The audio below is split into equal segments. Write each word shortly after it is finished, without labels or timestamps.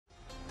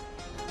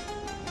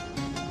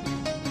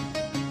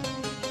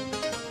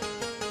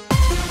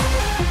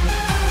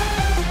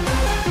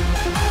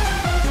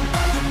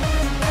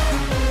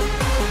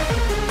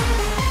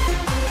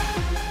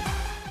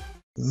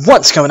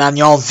What's going on,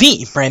 y'all?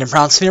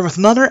 THEBrandonBrownson here with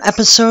another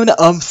episode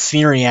of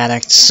Theory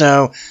Addict.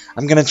 So,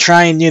 I'm gonna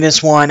try and do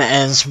this one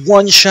as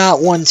one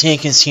shot, one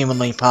take as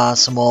humanly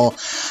possible.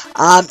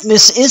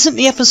 This isn't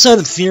the episode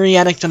of Theory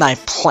Addict that I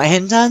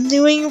planned on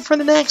doing for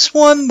the next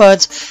one,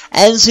 but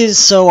as is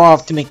so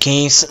often the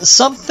case,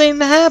 something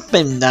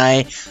happened.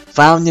 I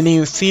found a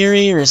new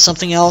theory or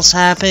something else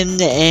happened,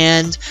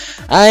 and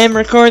I am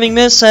recording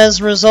this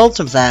as a result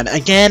of that.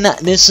 Again,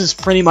 this is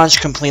pretty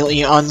much completely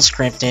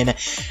unscripted.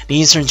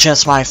 These are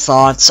just my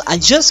thoughts. I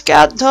just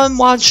got done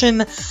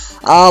watching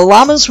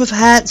Llamas with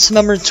Hats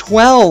number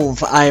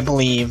 12, I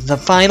believe. The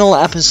final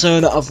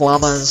episode of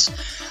Llamas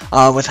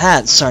with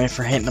Hats. Sorry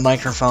for hitting the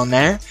microphone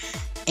there.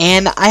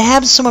 And I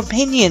have some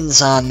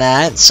opinions on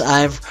that.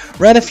 I've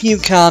read a few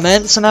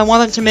comments, and I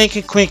wanted to make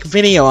a quick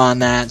video on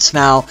that.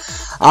 Now,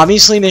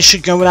 obviously this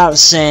should go without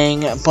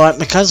saying, but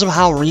because of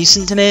how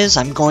recent it is,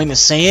 I'm going to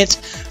say it.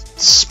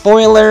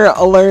 Spoiler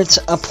alert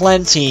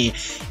aplenty.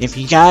 If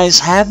you guys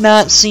have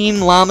not seen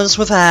Llamas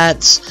with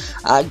Hats,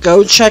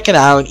 go check it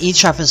out.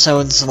 Each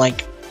episode's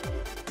like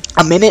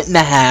a minute and a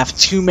half,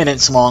 2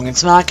 minutes long.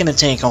 It's not going to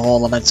take a whole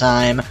lot of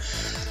time.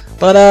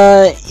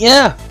 But,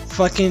 yeah.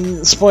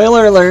 Fucking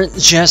spoiler alert,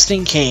 just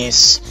in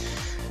case.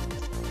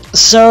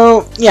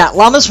 So, yeah,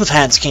 Llamas with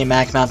Hats came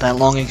back not that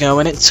long ago,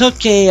 and it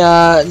took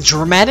a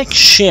dramatic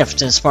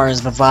shift as far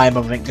as the vibe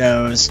of it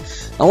goes.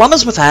 Now,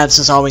 Llamas with Hats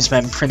has always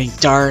been pretty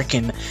dark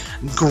and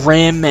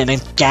grim and a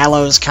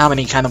gallows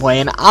comedy kind of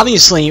way, and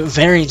obviously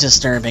very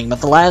disturbing,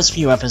 but the last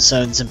few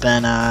episodes have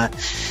been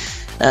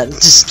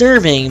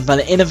disturbing,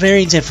 but in a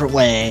very different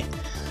way.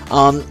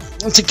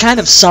 To kind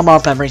of sum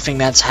up everything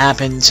that's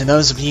happened, to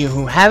those of you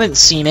who haven't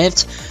seen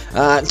it,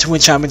 to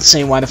which I would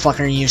say, why the fuck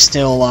are you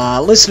still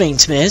listening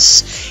to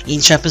this?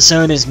 Each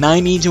episode is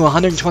 90 to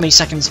 120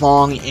 seconds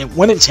long. It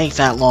wouldn't take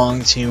that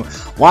long to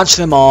watch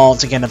them all,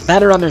 to get a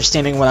better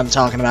understanding of what I'm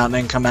talking about, and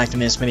then come back to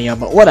this video,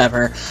 but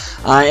whatever.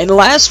 In the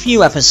last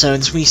few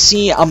episodes, we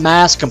see a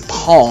mask of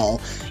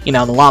Paul, you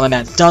know, the llama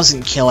that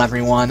doesn't kill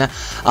everyone,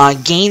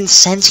 gain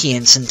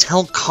sentience and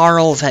tell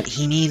Carl that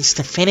he needs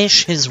to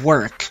finish his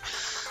work.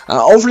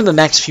 Over the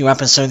next few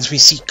episodes, we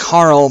see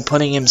Carl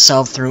putting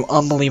himself through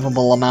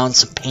unbelievable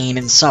amounts of pain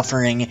and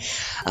suffering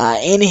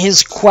in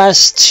his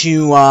quest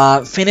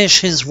to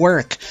finish his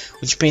work,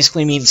 which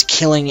basically means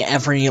killing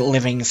every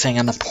living thing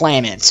on the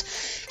planet.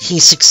 He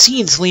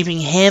succeeds,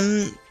 leaving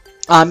him,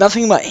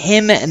 nothing but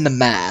him and the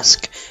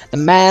mask. The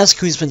mask,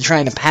 who's been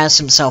trying to pass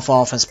himself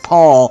off as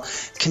Paul,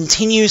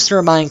 continues to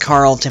remind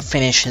Carl to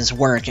finish his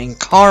work, and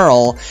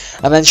Carl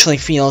eventually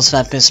feels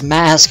that this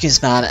mask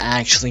is not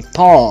actually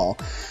Paul.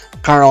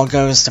 Carl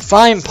goes to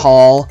find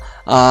Paul,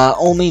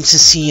 only to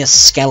see a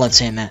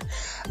skeleton.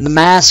 The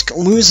mask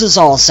loses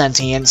all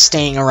sentience,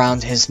 staying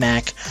around his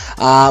neck,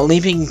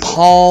 leaving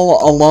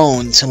Paul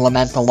alone to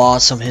lament the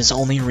loss of his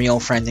only real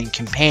friend and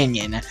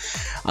companion.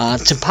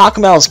 To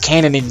Pachelbel's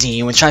canon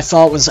indeed, which I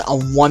thought was a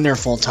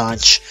wonderful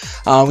touch,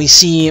 we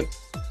see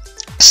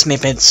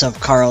snippets of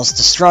Carl's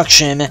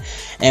destruction,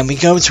 and we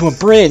go to a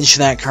bridge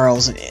that Carl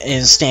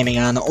is standing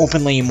on,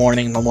 openly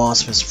mourning the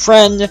loss of his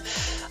friend,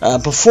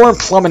 before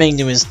plummeting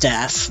to his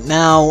death.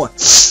 Now,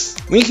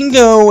 we can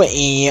go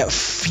a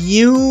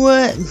few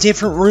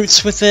different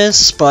routes with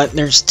this, but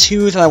there's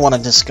two that I want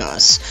to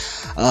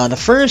discuss. The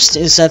first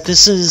is that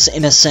this is,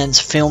 in a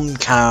sense, Film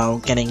Cow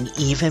getting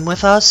even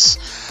with us.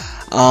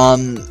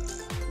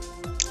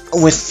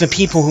 With the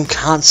people who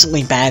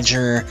constantly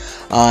badger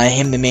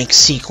him to make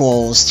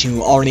sequels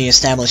to already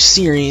established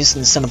series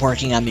instead of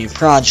working on new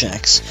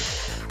projects.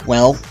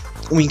 Well,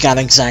 we got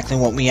exactly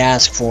what we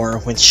asked for,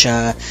 which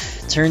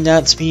turned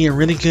out to be a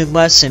really good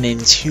lesson in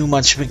too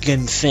much of a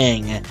good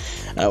thing.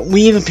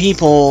 We, the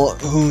people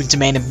who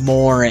demanded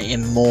more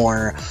and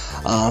more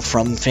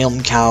from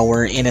Film Cow,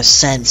 were, in a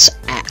sense,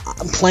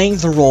 playing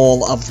the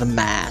role of the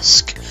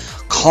mask,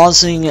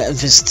 causing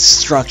this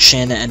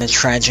destruction and a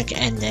tragic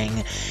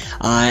ending.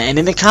 And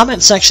in the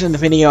comment section of the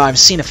video, I've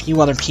seen a few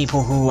other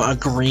people who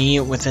agree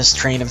with this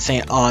train of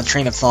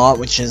thought,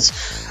 which is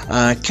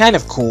kind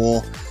of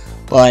cool.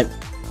 But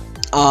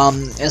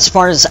as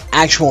far as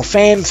actual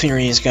fan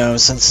theories go,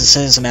 since this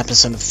is an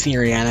episode of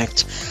Theory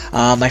Addict,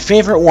 my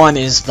favorite one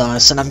is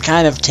thus, and I'm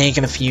kind of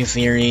taking a few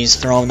theories,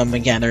 throwing them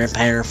together, and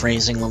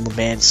paraphrasing a little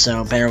bit,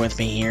 so bear with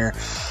me here.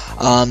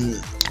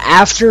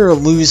 After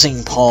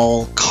losing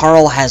Paul,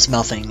 Carl has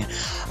nothing,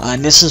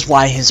 and this is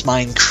why his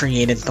mind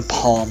created the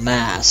Paul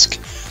mask.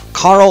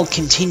 Carl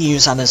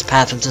continues on his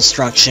path of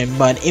destruction,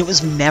 but it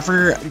was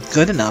never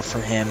good enough for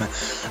him,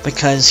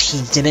 because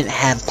he didn't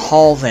have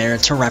Paul there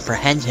to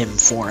reprehend him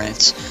for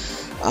it.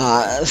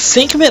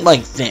 Think of it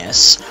like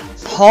this.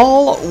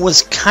 Paul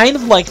was kind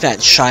of like that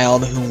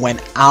child who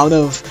went out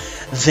of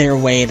their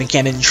way to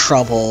get in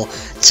trouble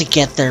to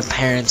get their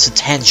parents'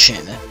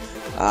 attention.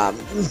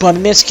 But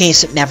in this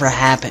case, it never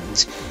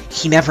happened.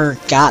 He never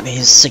got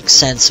his sixth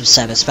sense of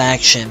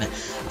satisfaction,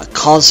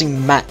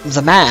 causing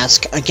the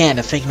mask, again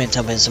a figment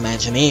of his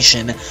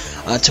imagination,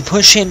 to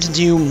push him to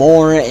do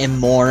more and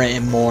more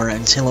and more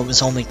until it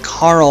was only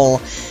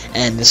Carl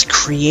and this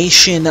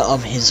creation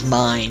of his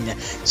mind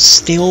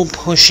still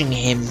pushing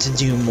him to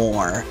do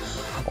more.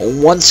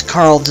 Once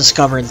Carl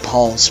discovered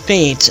Paul's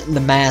fate,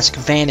 the mask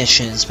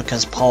vanishes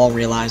because Paul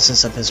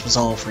realizes that this was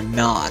all for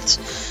naught.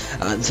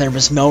 There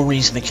was no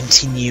reason to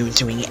continue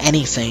doing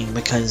anything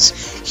because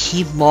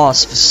he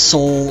lost the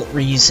sole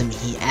reason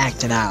he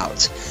acted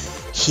out.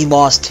 He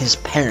lost his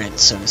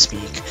parents, so to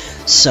speak.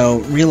 So,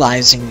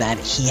 realizing that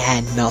he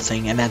had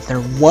nothing and that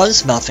there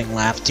was nothing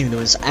left due to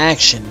his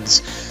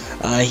actions,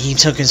 he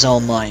took his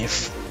own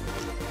life.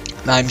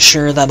 I'm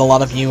sure that a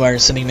lot of you are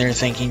sitting there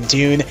thinking,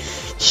 dude,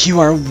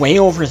 you are way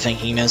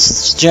overthinking this,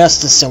 it's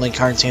just a silly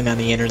cartoon on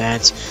the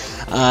internet.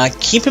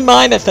 Keep in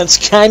mind that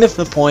that's kind of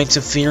the point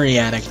of Theory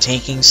Addict,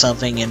 taking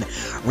something and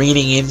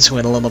reading into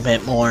it a little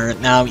bit more.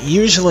 Now,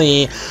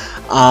 usually,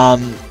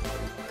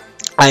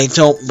 I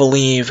don't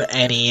believe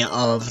any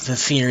of the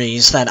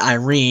theories that I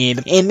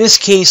read. In this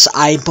case,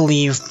 I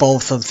believe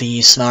both of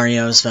the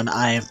scenarios that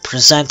I've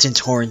presented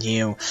toward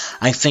you.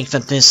 I think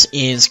that this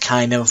is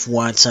kind of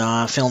what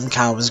Film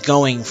Cow was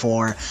going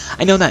for.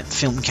 I know that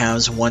Film Cow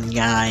is one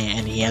guy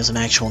and he has an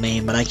actual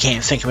name, but I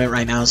can't think of it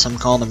right now, so I'm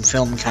calling him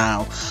Film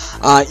Cow.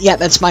 Yeah,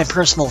 that's my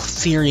personal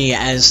theory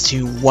as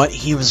to what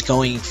he was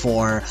going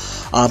for,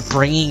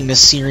 bringing the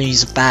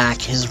series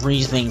back, his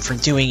reasoning for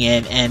doing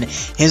it, and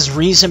his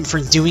reason for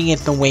doing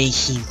it the way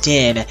he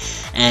did,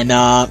 and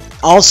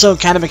also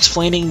kind of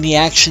explaining the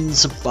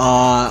actions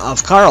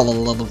of Carl a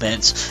little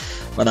bit.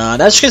 But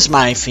that's just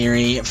my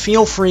theory.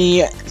 Feel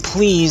free,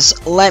 please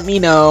let me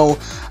know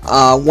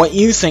what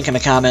you think in the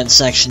comments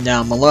section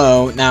down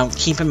below. Now,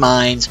 keep in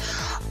mind,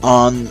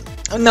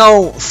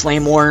 no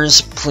flame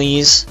wars,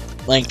 please.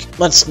 Like,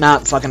 let's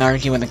not fucking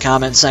argue in the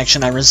comment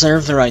section. I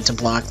reserve the right to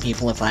block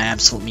people if I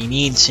absolutely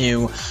need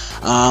to.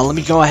 Let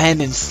me go ahead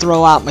and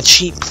throw out my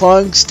cheap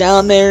plugs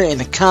down there in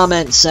the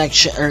comment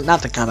section, or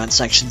not the comment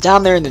section,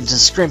 down there in the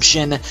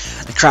description,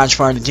 the crotch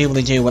bar, the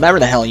doobly-doo, whatever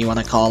the hell you want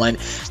to call it.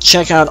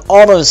 Check out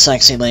all those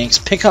sexy links.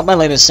 Pick up my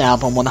latest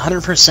album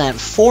 100%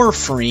 for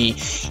free.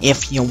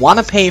 If you want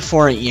to pay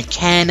for it, you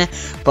can,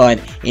 but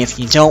if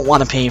you don't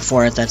want to pay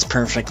for it, that's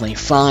perfectly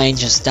fine.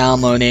 Just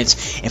download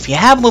it. If you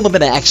have a little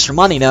bit of extra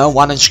money, though,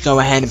 why don't you go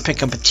ahead and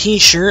pick up a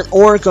t-shirt,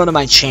 or go to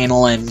my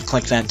channel and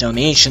click that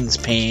donations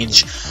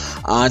page.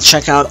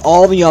 Check out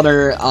all the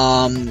other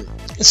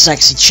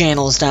sexy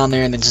channels down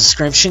there in the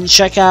description.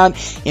 Check out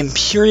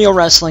Imperial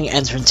Wrestling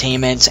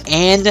Entertainment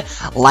and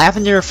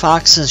Lavender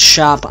Fox's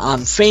shop on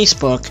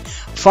Facebook.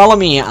 Follow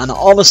me on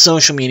all the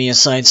social media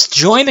sites.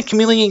 Join the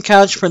Chameleon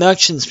Couch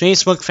Productions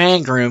Facebook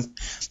fan group.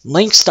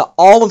 Links to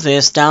all of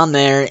this down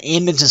there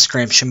in the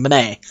description. But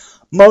hey,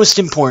 most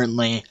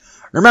importantly,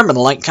 remember to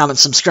like, comment,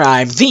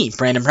 subscribe. The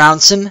Brandon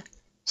Brownson,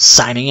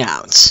 signing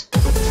out.